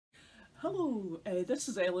Hello, this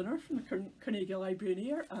is Elinor from the Carnegie Library in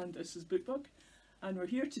Ayr, and this is Bookbug, and we're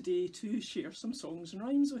here today to share some songs and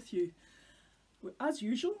rhymes with you. As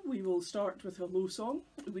usual, we will start with a low song.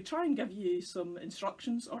 We try and give you some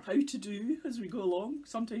instructions or how to do as we go along.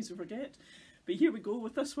 Sometimes we forget, but here we go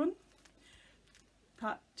with this one.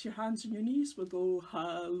 Pat your hands on your knees. We'll go,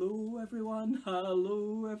 hello everyone,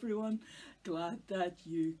 glad that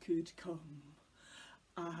you could come.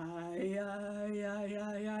 Aye,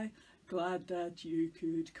 glad that you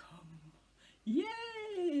could come.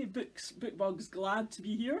 Yay! Bookbug's glad to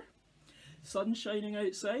be here. Sun shining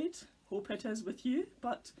outside. Hope it is with you,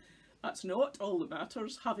 but that's not all that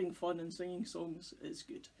matters. Having fun and singing songs is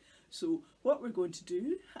good. So what we're going to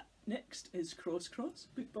do next is cross.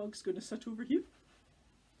 Bookbug's going to sit over here.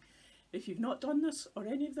 If you've not done this or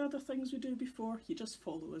any of the other things we do before, you just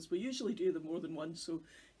follow us. We usually do them more than once, so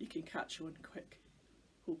you can catch on quick,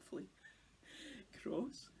 hopefully.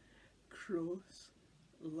 Cross,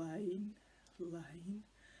 line,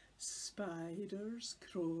 spiders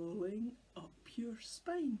crawling up your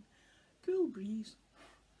spine. Cool breeze,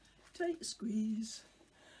 tight squeeze.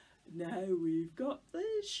 Now we've got the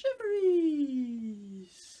shiveries.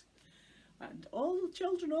 And all the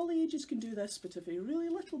children, all ages can do this, but if you're really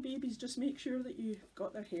little babies, just make sure that you've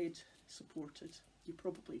got their head supported. You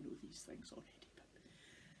probably know these things already, but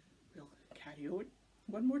we'll carry on.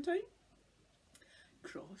 One more time.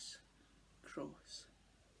 Cross,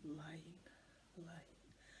 line,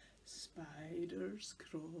 spiders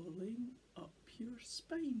crawling up your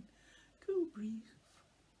spine. Cool breeze,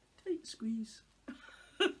 tight squeeze.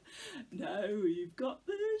 Now we've got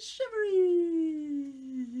the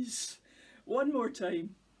shiveries. One more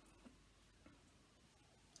time.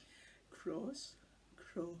 Cross,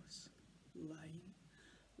 line,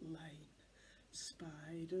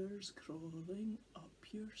 spiders crawling up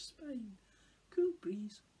your spine. Cool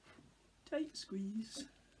breeze, tight squeeze.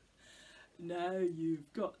 Now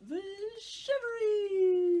you've got the shiveries.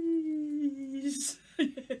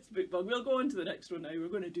 Yes, Bookbug. We'll go on to the next one now. We're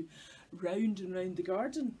going to do Round and Round the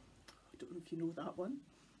Garden. I don't know if you know that one,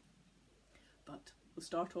 but we'll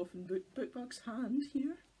start off in Bookbug's hand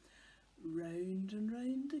here. Round and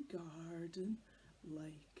round the garden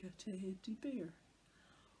like a teddy bear.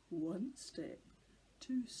 One step,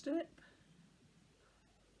 two step.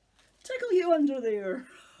 Tickle you under there.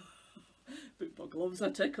 Bookbug loves a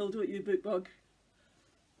tickle, don't you, Bookbug?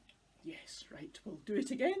 Yes, right, we'll do it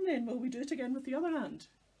again then. Will we do it again with the other hand?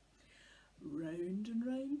 Round and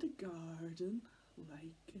round the garden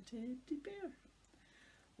like a teddy bear.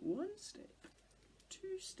 One step,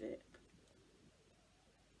 two step.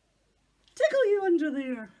 Tickle you under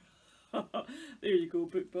there. There you go,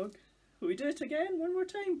 Bookbug. Will we do it again? One more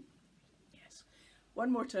time? Yes,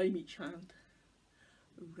 one more time each hand.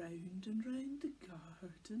 Round and round the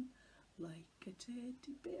garden like a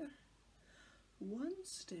teddy bear. One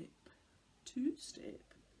step, two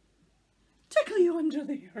step. Tickle you under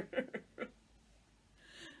there.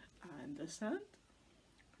 And this hand.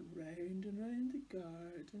 Round and round the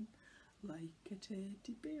garden like a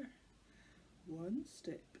teddy bear. One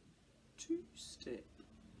step, two step.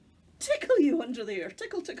 Tickle you under there.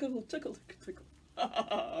 Tickle, tickle, tickle, tickle.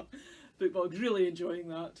 Bookbug's really enjoying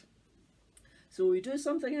that. So we do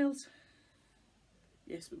something else?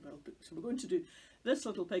 Yes, we will. So we're going to do this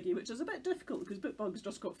little piggy, which is a bit difficult because Bookbug's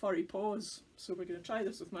just got furry paws. So we're going to try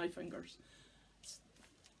this with my fingers.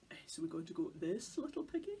 So we're going to go, this little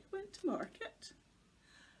piggy went to market.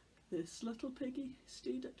 This little piggy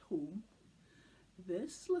stayed at home.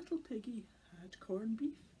 This little piggy had corned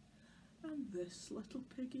beef. And this little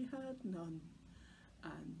piggy had none.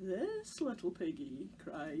 And this little piggy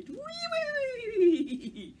cried, wee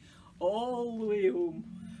wee, all the way home.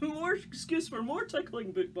 More excuse for more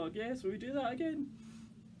tickling, Bookbug. Yes, will we do that again?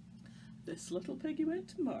 This little piggy went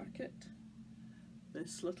to market.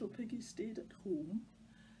 This little piggy stayed at home.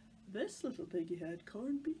 This little piggy had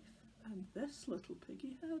corned beef. And this little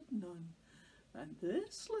piggy had none. And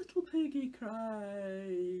this little piggy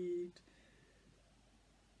cried,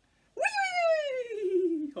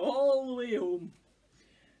 wee, all the way home.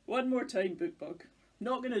 One more time, Bookbug.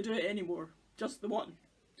 Not going to do it anymore. Just the one.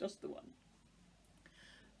 Just the one.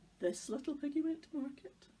 This little piggy went to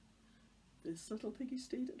market. This little piggy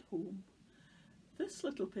stayed at home. This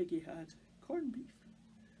little piggy had corned beef.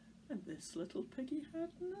 And this little piggy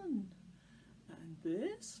had none. And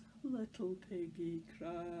this little piggy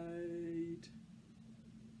cried,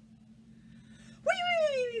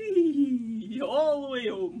 wee, all the way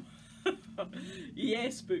home.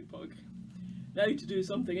 Yes, Bookbug. Now to do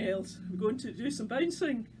something else. We're going to do some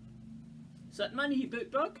bouncing. Sit in my knee,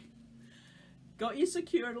 Bookbug. Got you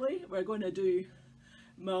securely. We're going to do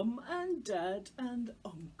Mum and Dad and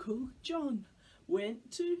Uncle John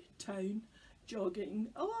went to town jogging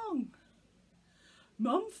along.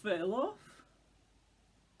 Mum fell off.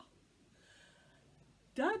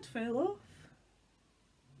 Dad fell off.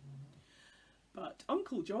 But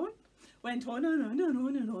Uncle John went on and on and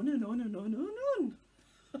on and on and on and on and on.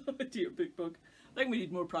 Oh dear, Bookbug. I think we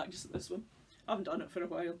need more practice at this one. I haven't done it for a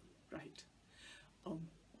while. Right.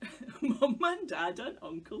 Mum and Dad and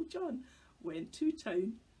Uncle John went to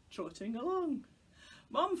town trotting along.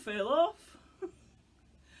 Mum fell off.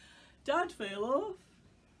 Dad fell off.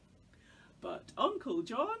 But Uncle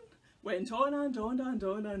John went on and on and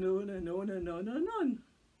on and on and on and on and on.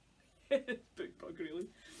 Bookbug, really.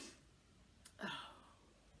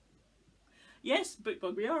 Yes,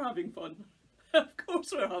 Bookbug, we are having fun. Of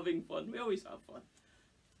course we're having fun. We always have fun.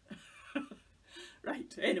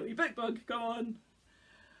 Right, anyway, Bookbug, come on.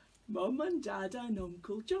 Mum and Dad and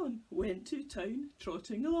Uncle John went to town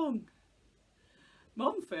trotting along.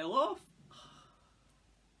 Mum fell off.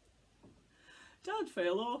 Dad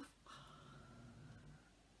fell off.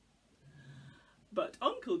 But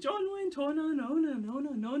Uncle John went on and on and on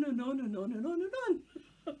and on and on and on and on and on.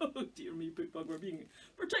 Oh dear me, Bookbug, we're being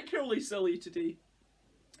particularly silly today.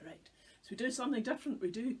 Right, so we do something different. We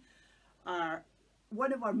do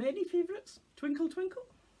one of our many favourites, Twinkle Twinkle.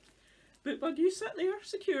 Bookbug, you sit there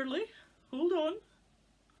securely, hold on,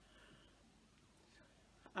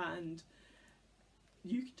 and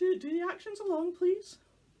you do the actions along, please.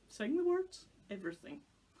 Sing the words, everything.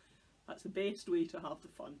 That's the best way to have the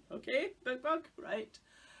fun, okay, Bookbug? Right.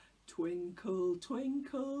 Twinkle,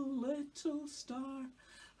 twinkle, little star,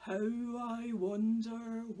 how I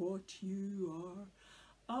wonder what you are.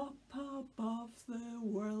 Up above the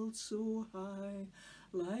world so high,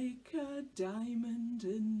 like a diamond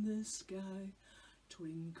in the sky.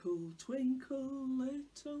 Twinkle, twinkle,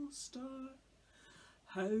 little star,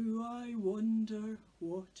 how I wonder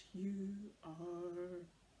what you are.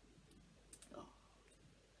 Oh.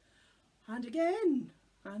 And again,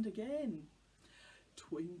 and again.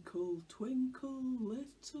 Twinkle, twinkle,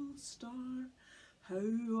 little star, how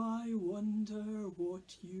I wonder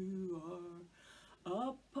what you are.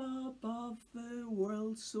 Up above the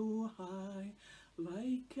world so high,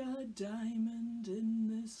 like a diamond in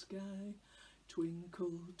the sky.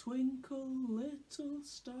 Twinkle, twinkle, little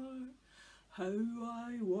star, how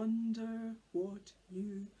I wonder what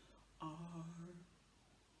you are.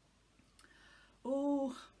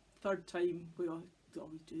 Oh, third time. We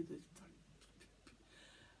always do the third.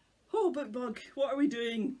 Oh, Bookbug, what are we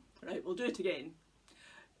doing? Right, we'll do it again.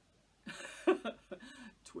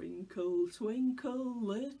 Twinkle, twinkle,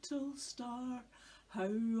 little star, how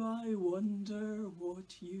I wonder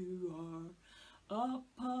what you are. Up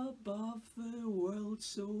above the world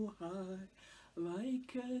so high,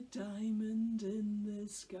 like a diamond in the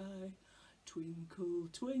sky. Twinkle,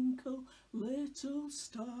 twinkle, little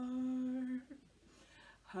star,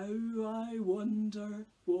 how I wonder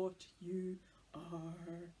what you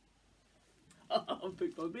are. Oh,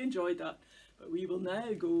 Bookbug, we enjoyed that, but we will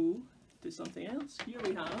now go to something else. Here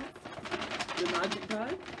we have the magic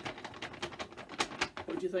bag.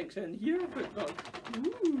 What do you think's in here, Bookbug?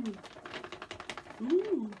 Ooh,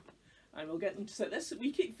 ooh! And we'll get them to sit.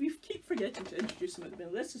 We keep forgetting to introduce him at the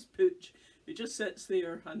middle. This is Pooch, who just sits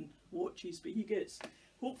there and watches, but he gets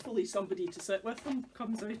hopefully somebody to sit with him.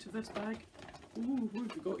 Comes out of this bag. Ooh, what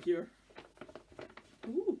have we got here?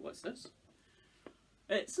 Ooh, what's this?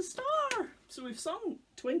 It's a star! So we've sung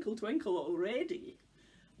Twinkle Twinkle already.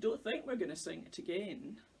 Don't think we're going to sing it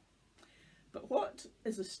again. But what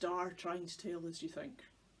is a star trying to tell us, do you think?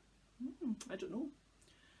 I don't know.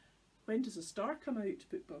 When does a star come out,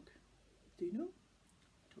 Bookbug? Do you know?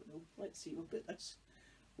 Don't know. Let's see, we'll put this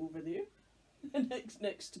over there.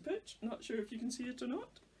 next to Pooch. Not sure if you can see it or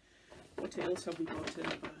not. What else have we got in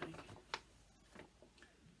the bag?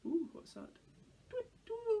 Ooh, what's that?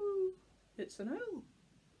 Tweet-doo. It's an owl.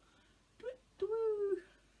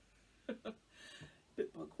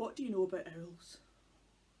 Bookbug, what do you know about owls?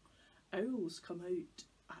 Owls come out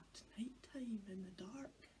at night time in the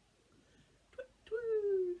dark.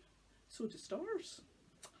 Tweet-doo. So do stars.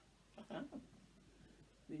 There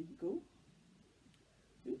you go.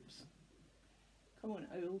 Oops. Come on,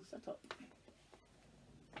 owl, sit up.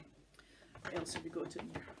 What else have we got in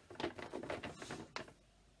here?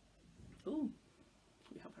 Oh,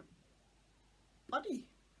 we have a buddy,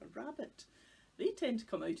 a rabbit. They tend to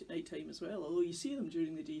come out at night time as well, although you see them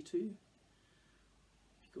during the day too.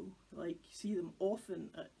 There you go. Like, you see them often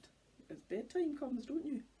as bedtime comes, don't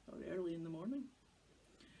you? Or early in the morning.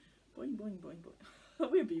 Boing, boing, boing, boing.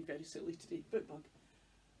 We're being very silly today. Bookbug.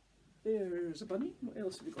 There's a bunny. What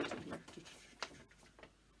else have we got in here?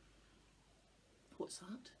 What's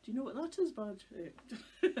that? Do you know what that is, Bad?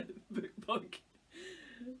 Bookbug.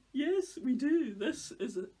 Yes, we do. This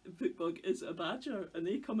is a Bookbug is a badger, and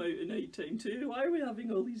they come out at night time too. Why are we having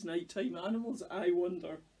all these nighttime animals, I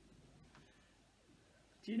wonder?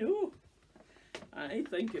 Do you know? I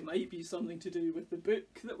think it might be something to do with the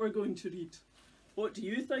book that we're going to read. What do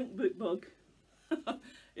you think, Bookbug?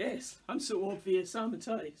 Yes, I'm so obvious, haven't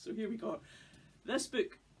I? So here we go. This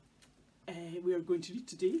book we are going to read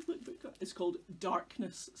today, look, book, is called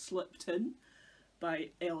Darkness Slipped In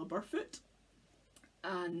by Ella Burfoot,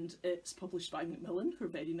 and it's published by Macmillan, who are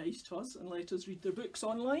very nice to us and let us read their books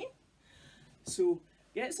online. So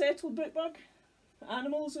get settled, Bookbug.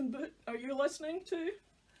 Animals and book, are you listening to?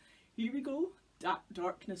 Here we go.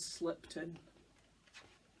 Darkness Slipped In.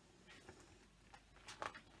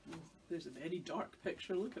 Oh, there's a very dark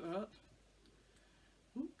picture, look at that.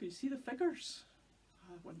 Oh, can you see the figures?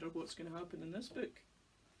 I wonder what's going to happen in this book.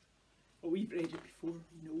 Oh, we've read it before,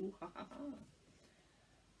 we know. Ha ha ha.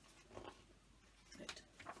 Right.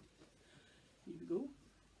 Here we go.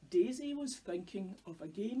 Daisy was thinking of a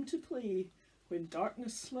game to play when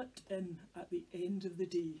darkness slipped in at the end of the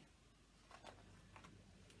day.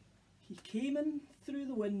 He came in through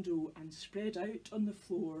the window and spread out on the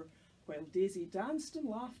floor while Daisy danced and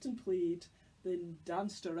laughed and played, then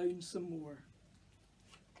danced around some more.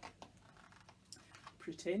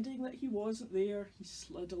 Pretending that he wasn't there, he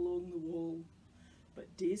slid along the wall.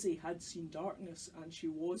 But Daisy had seen darkness and she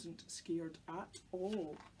wasn't scared at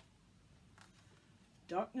all.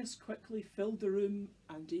 Darkness quickly filled the room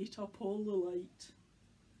and ate up all the light.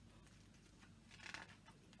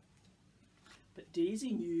 But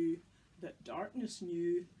Daisy knew that darkness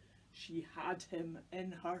knew she had him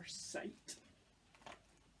in her sight.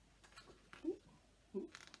 Ooh, ooh.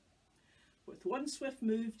 With one swift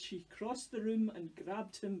move, she crossed the room and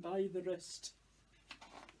grabbed him by the wrist.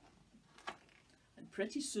 And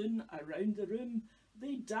pretty soon, around the room,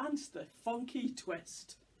 they danced the funky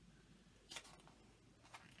twist.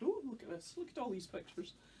 Oh, look at this. Look at all these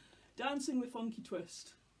pictures. Dancing the funky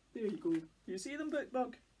twist. There you go. You see them,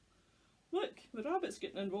 Bookbug? Look, the rabbit's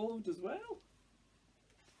getting involved as well.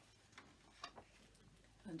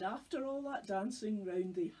 And after all that dancing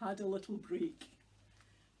round, they had a little break.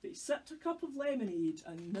 They sipped a cup of lemonade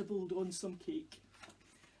and nibbled on some cake.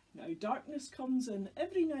 Now darkness comes in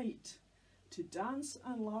every night to dance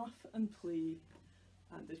and laugh and play,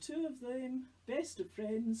 and the two of them, best of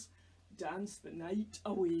friends, dance the night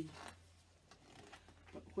away.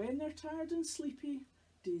 But when they're tired and sleepy,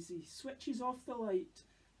 Daisy switches off the light,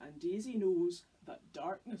 and Daisy knows that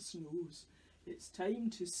darkness knows. It's time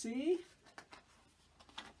to say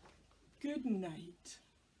good night.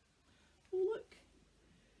 Oh look,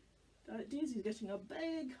 Daisy's getting a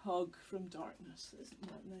big hug from darkness. Isn't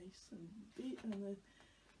that nice? And the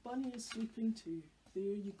bunny is sleeping too. There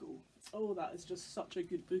you go. Oh, that is just such a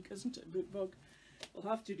good book, isn't it, Bookbug?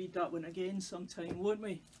 We'll have to read that one again sometime, won't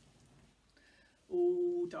we?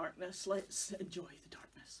 Oh, darkness, let's enjoy the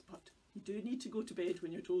darkness. But you do need to go to bed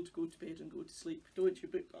when you're told to go to bed and go to sleep, don't you,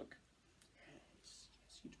 Bookbug? Yes,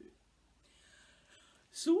 yes you do.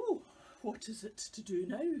 So, what is it to do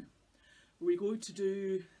now? We're going to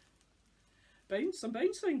do some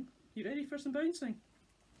bouncing. You ready for some bouncing?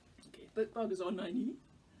 Okay, Bookbug is on my knee.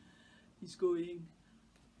 He's going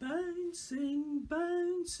bouncing,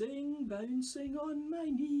 bouncing, bouncing on my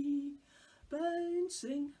knee.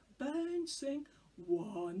 Bouncing, bouncing.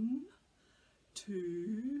 1,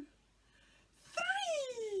 2,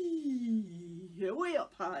 3. Way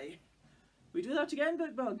up high. We do that again,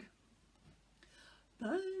 Bookbug.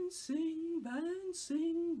 Bouncing,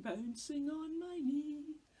 bouncing, bouncing on my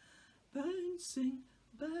knee. Bouncing,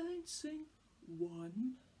 bouncing.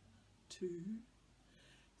 1, 2,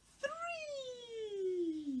 3.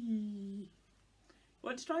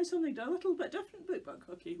 Want to try something a little bit different, Bookbug?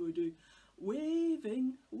 Okay, we'll do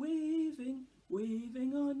waving, waving,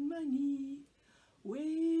 waving on my knee.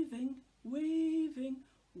 Waving, waving.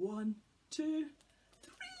 1, 2,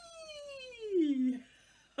 3.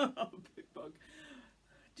 Bookbug.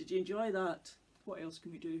 Did you enjoy that? What else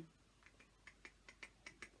can we do?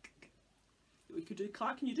 We could do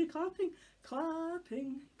clap. Can you do clapping?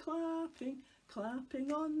 Clapping, clapping,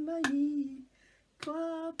 clapping on my knee.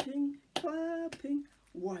 Clapping, clapping.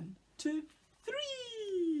 1, 2,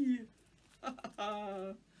 3.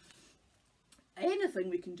 Anything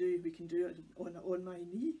we can do it on my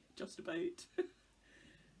knee, just about.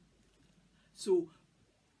 So,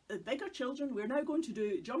 bigger children, we're now going to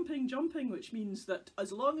do jumping, jumping, which means that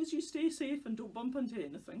as long as you stay safe and don't bump into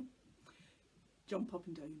anything, jump up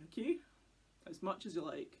and down, okay? As much as you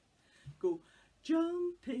like. Go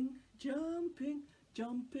jumping, jumping,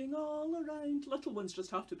 jumping all around. Little ones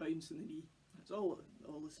just have to bounce in the knee. That's all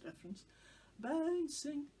this difference.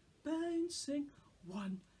 Bouncing, bouncing.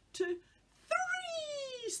 1, 2, 3.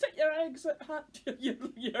 Stick your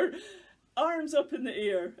your arms up in the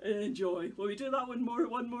air and enjoy. Will we do that one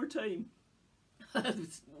more time?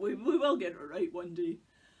 we will get it right one day.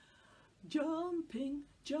 Jumping,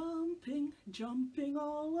 jumping, jumping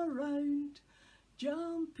all around.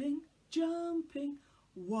 Jumping, jumping.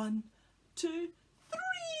 1, 2, 3.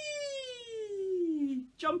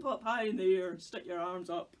 Jump up high in the air. Stick your arms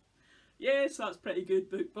up. Yes, that's pretty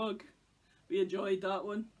good, Bookbug. We enjoyed that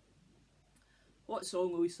one. What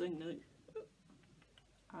song will we sing now?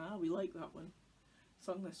 Ah, we like that one.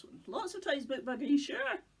 Sung this one lots of times, Bookbug. Are you sure?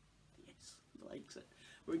 Yes, he likes it.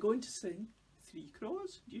 We're going to sing 3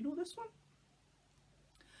 Crows. Do you know this one?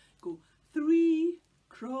 Go. 3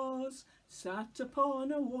 crows sat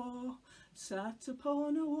upon a wall, sat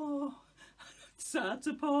upon a wall, sat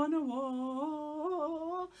upon a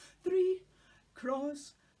wall. 3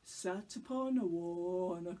 crows sat upon a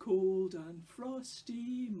wall on a cold and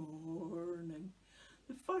frosty morning.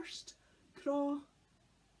 The first craw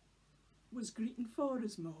was greeting for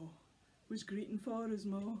his ma, was greeting for his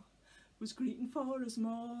ma, was greeting for his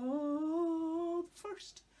ma. The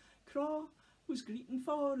first craw was greeting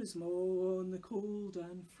for his ma on the cold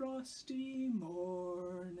and frosty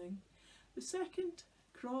morning. The second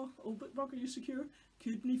craw, oh Bookbug, are you secure?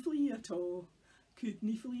 Couldn't flee at all,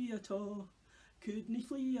 couldn't flee at all, couldn't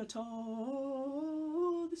flee at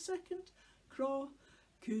all. The second craw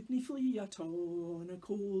couldn't flee at all on a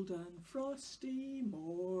cold and frosty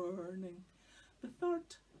morning. The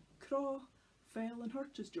third craw fell and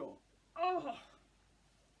hurt his jaw. Oh!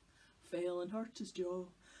 Fell and hurt his jaw,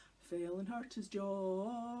 fell and hurt his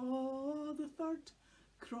jaw. The third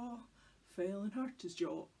craw fell and hurt his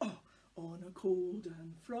jaw. Oh! On a cold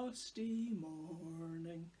and frosty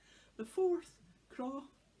morning. The fourth craw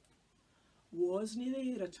wasn't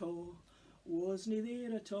there at all, wasn't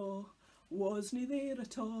there at all, wasn't there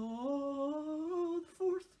at all. The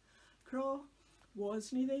fourth craw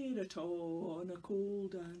wasn't there at all on a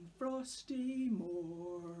cold and frosty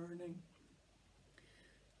morning.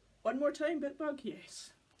 One more time, Bookbug,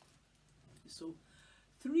 yes. So,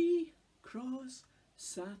 3 crows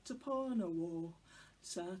sat upon a wall,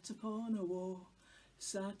 sat upon a wall,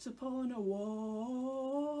 sat upon a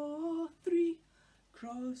wall. 3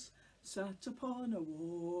 crows sat upon a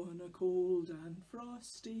wall on a cold and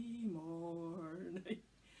frosty morning.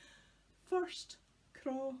 First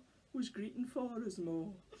craw was greeting for his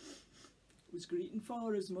ma, was greeting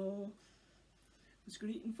for his ma, was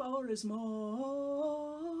greeting for his ma.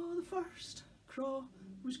 The first craw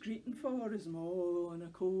was greeting for his ma on a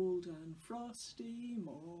cold and frosty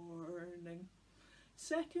morning.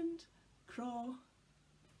 Second craw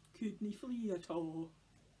couldn't flee at all,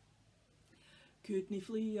 couldn't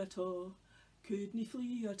flee at all, couldn't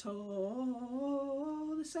flee at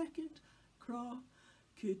all. The second craw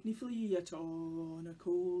couldn't flee at all on a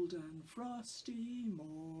cold and frosty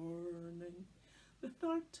morning. The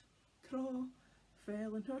third craw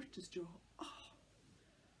fell and hurt his jaw. Oh.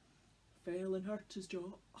 Fell and hurt his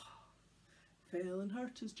jaw. Oh. Fell and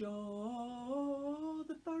hurt his jaw.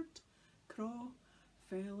 The third craw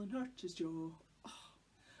fell and hurt his jaw.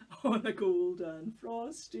 On a cold and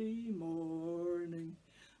frosty morning.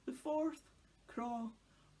 The fourth craw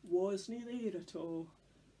wasn't there at all,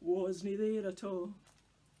 wasn't there at all,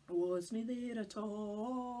 wasn't there at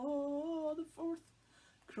all. The fourth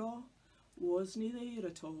craw wasn't there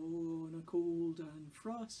at all on a cold and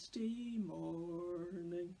frosty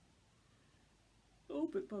morning. Oh,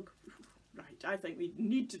 Bookbug. Right, I think we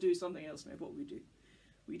need to do something else now. What we do?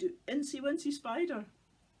 We do Incy Wincy Spider.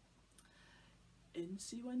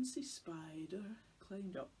 Incy Wincy Spider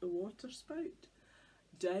climbed up the water spout.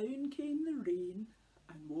 Down came the rain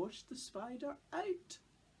and washed the spider out.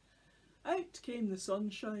 Out came the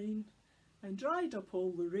sunshine and dried up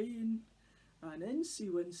all the rain. And Incy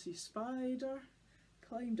Wincy Spider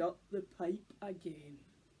climbed up the pipe again.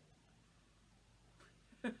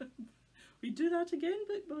 We do that again,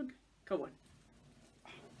 Bookbug? Come on.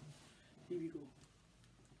 Here we go.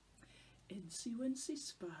 Incy Wincy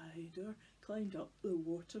Spider climbed up the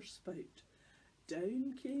water spout.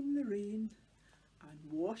 Down came the rain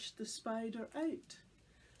and washed the spider out.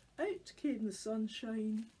 Out came the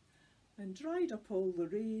sunshine and dried up all the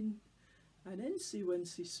rain. And Incy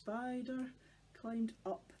Wincy Spider climbed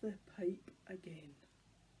up the pipe again.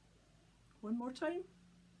 One more time.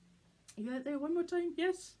 You out there? One more time?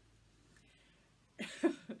 Yes?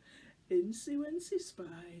 Incy Wincy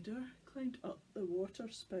Spider climbed up the water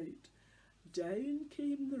spout. Down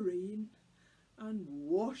came the rain and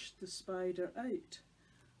washed the spider out.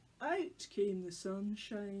 Out came the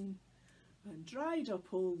sunshine and dried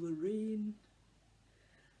up all the rain,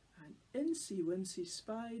 and Incy Wincy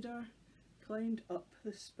Spider climbed up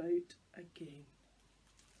the spout again.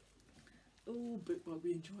 Oh, Bookbug,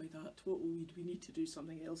 we enjoy that. What will we do? We need to do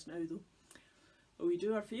something else now though. Will we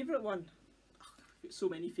do our favourite one? Oh, we've got so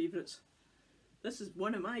many favourites. This is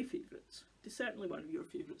one of my favourites. It's certainly one of your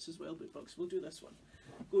favourites as well, Bookbugs. We'll do this one.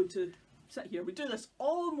 Going to sit here. We do this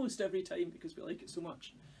almost every time because we like it so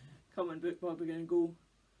much. Come on, Bookbug, we're going to go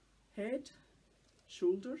head,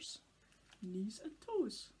 shoulders, knees and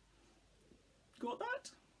toes. Got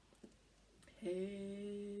that?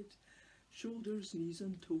 Head, shoulders, knees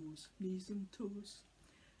and toes, knees and toes.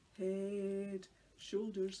 Head,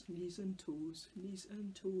 shoulders, knees and toes, knees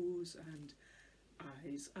and toes, and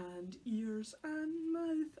eyes and ears and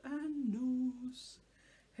mouth and nose.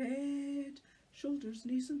 Head, shoulders,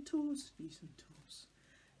 knees and toes, knees and toes.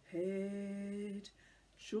 Head,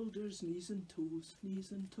 shoulders, knees and toes,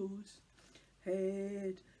 knees and toes.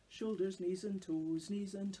 Head, shoulders, knees and toes,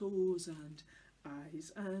 and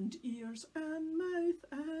eyes and ears and mouth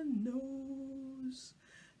and nose.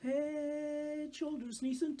 Head, shoulders,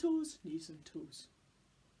 knees and toes, knees and toes.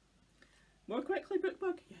 More quickly,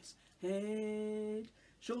 Bookbug? Yes. Head,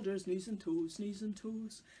 shoulders, knees and toes, knees and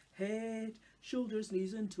toes. Head, shoulders,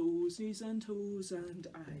 knees and toes, and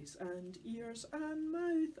eyes and ears and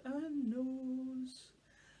mouth and nose.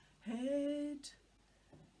 Head,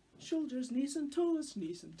 shoulders, knees and toes,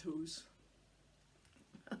 knees and toes.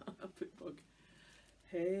 Bookbug.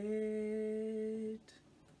 Head.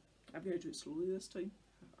 I'm going to do it slowly this time.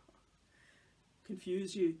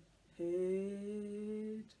 Confuse you.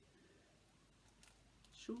 Head,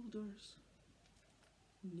 shoulders,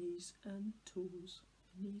 knees and toes,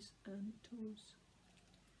 knees and toes.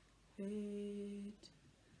 Head,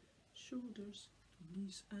 shoulders,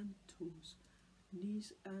 knees and toes,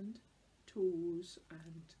 knees and toes,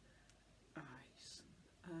 and eyes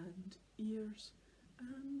and ears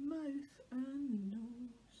and mouth and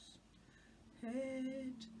nose.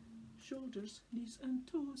 Head, shoulders, knees and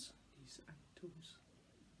toes, knees and toes.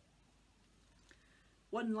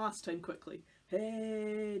 One last time quickly.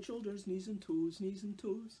 Head, shoulders, knees and toes, knees and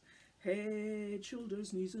toes. Head,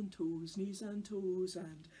 shoulders, knees and toes,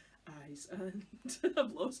 and eyes and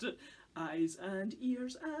I've lost it. Eyes and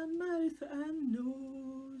ears and mouth and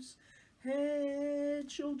nose.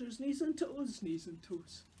 Head, shoulders, knees and toes, knees and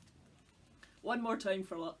toes. One more time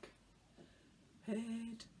for luck.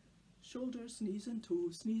 Head, shoulders, knees and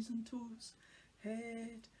toes, knees and toes.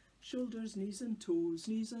 Head, shoulders, knees and toes,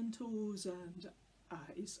 and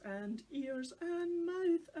eyes and ears and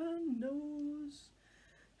mouth and nose.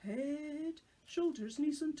 Head, shoulders,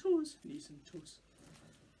 knees and toes, knees and toes.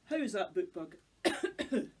 How's that, Bookbug?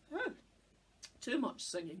 Too much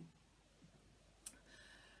singing.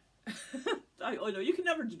 I know you can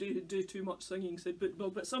never do too much singing, said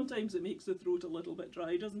Bookbug, but sometimes it makes the throat a little bit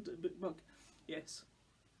dry, doesn't it, Bookbug? Yes.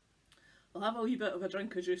 I'll have a wee bit of a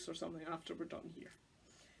drink of juice or something after we're done here.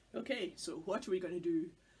 Okay, so what are we going to do?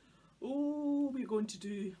 Oh, we're going to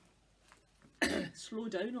do slow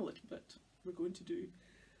down a little bit. We're going to do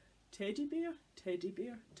teddy bear,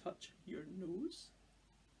 touch your nose.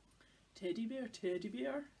 Teddy bear,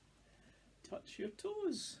 touch your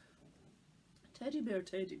toes. Teddy bear,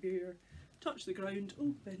 touch the ground.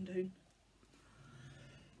 Oh, bend down.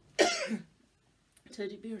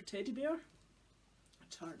 Teddy bear,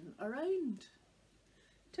 turn around.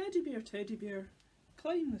 Teddy bear,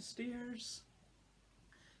 climb the stairs.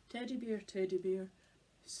 Teddy bear,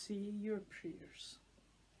 say your prayers.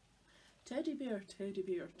 Teddy bear,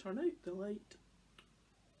 turn out the light.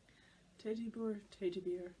 Teddy bear,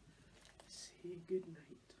 say good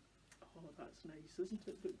night. Oh, that's nice, isn't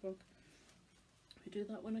it, Bookbug? We do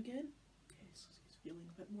that one again? Yes, he's feeling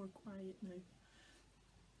a bit more quiet now.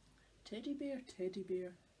 Teddy bear,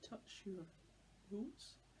 touch your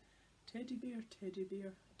nose. Teddy bear,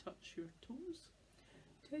 touch your toes.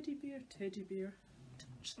 Teddy bear,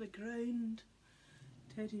 touch the ground.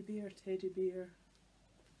 Teddy bear,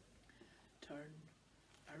 turn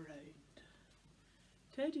around.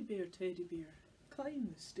 Teddy bear, climb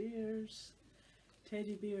the stairs.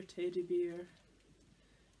 Teddy bear,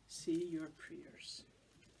 say your prayers.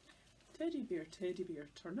 Teddy bear,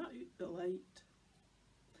 turn out the light.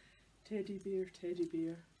 Teddy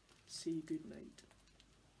bear, say good night.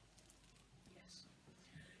 Yes.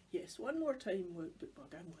 Yes, one more time,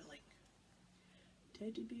 Bookbug, I'm willing.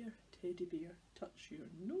 Teddy bear, touch your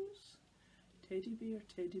nose. Teddy bear,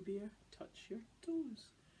 touch your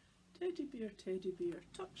toes. Teddy bear,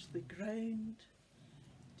 touch the ground.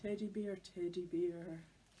 Teddy bear,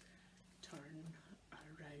 turn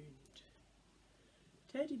around.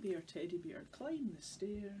 Teddy bear, climb the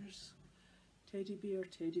stairs. Teddy bear,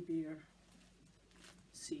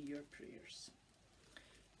 say your prayers.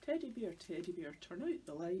 Teddy bear, turn out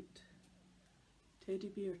the light. Teddy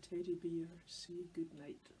bear, say good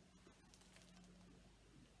night.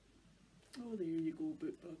 Oh, there you go,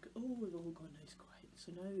 Bookbug. Oh, we've all gone nice quiet.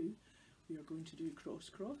 So now we are going to do cross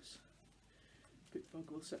cross.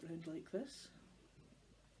 Bookbug will sit round like this.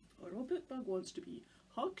 Or oh, Bookbug wants to be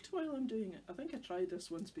hugged while I'm doing it. I think I tried this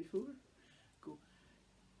once before. Go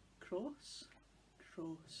cross,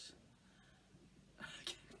 cross,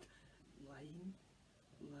 line,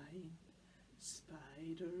 line,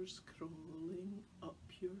 spiders crawling up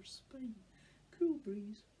your spine. Cool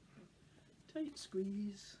breeze, tight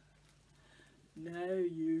squeeze. Now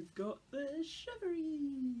you've got the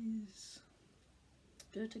shiveries.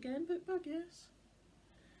 Do it again, Bookbug, yes.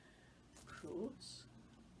 Cross,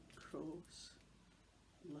 cross,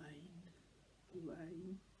 line,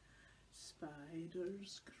 line,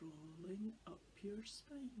 spiders crawling up your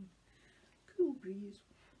spine. Cool breeze,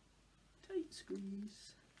 tight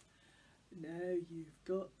squeeze. Now you've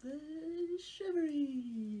got the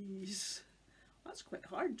shiveries. That's quite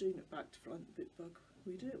hard doing it back to front, Bookbug.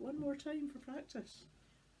 We do it one more time for practice.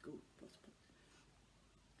 Go,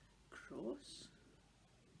 cross,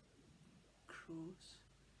 cross,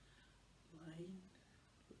 line,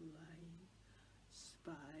 line,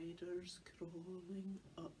 spiders crawling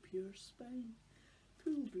up your spine.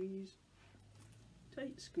 Cool breeze,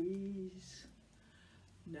 tight squeeze.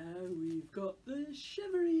 Now we've got the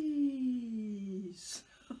shiveries.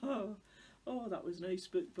 Oh, that was nice,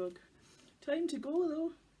 Bookbug. Time to go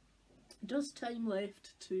though. Just time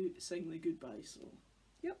left to sing the goodbye song.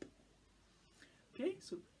 Yep. Okay,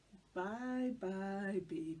 so bye bye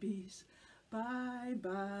babies, bye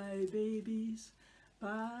bye babies,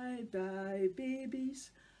 bye bye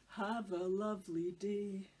babies, have a lovely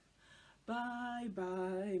day. Bye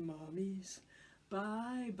bye mummies,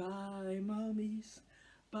 bye bye mummies,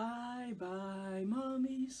 bye bye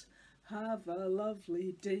mummies, have a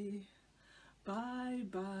lovely day. Bye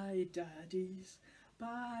bye daddies,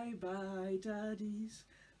 bye bye daddies,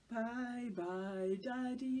 bye bye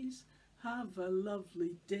daddies, have a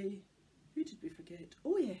lovely day. Who did we forget?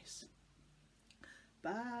 Oh yes.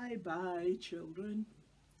 Bye bye children,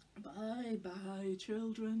 bye bye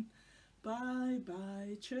children, bye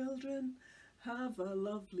bye children, have a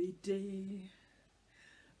lovely day.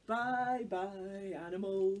 Bye bye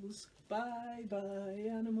animals, bye bye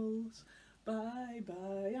animals, bye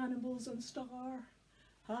bye animals and star,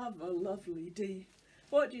 have a lovely day.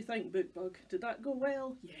 What do you think, Bookbug? Did that go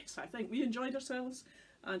well? Yes, I think we enjoyed ourselves,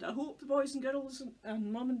 and I hope the boys and girls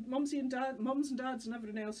and mums and dads and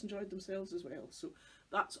everyone else enjoyed themselves as well. So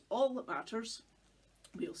that's all that matters.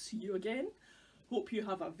 We'll see you again. Hope you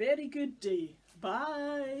have a very good day.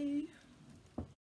 Bye!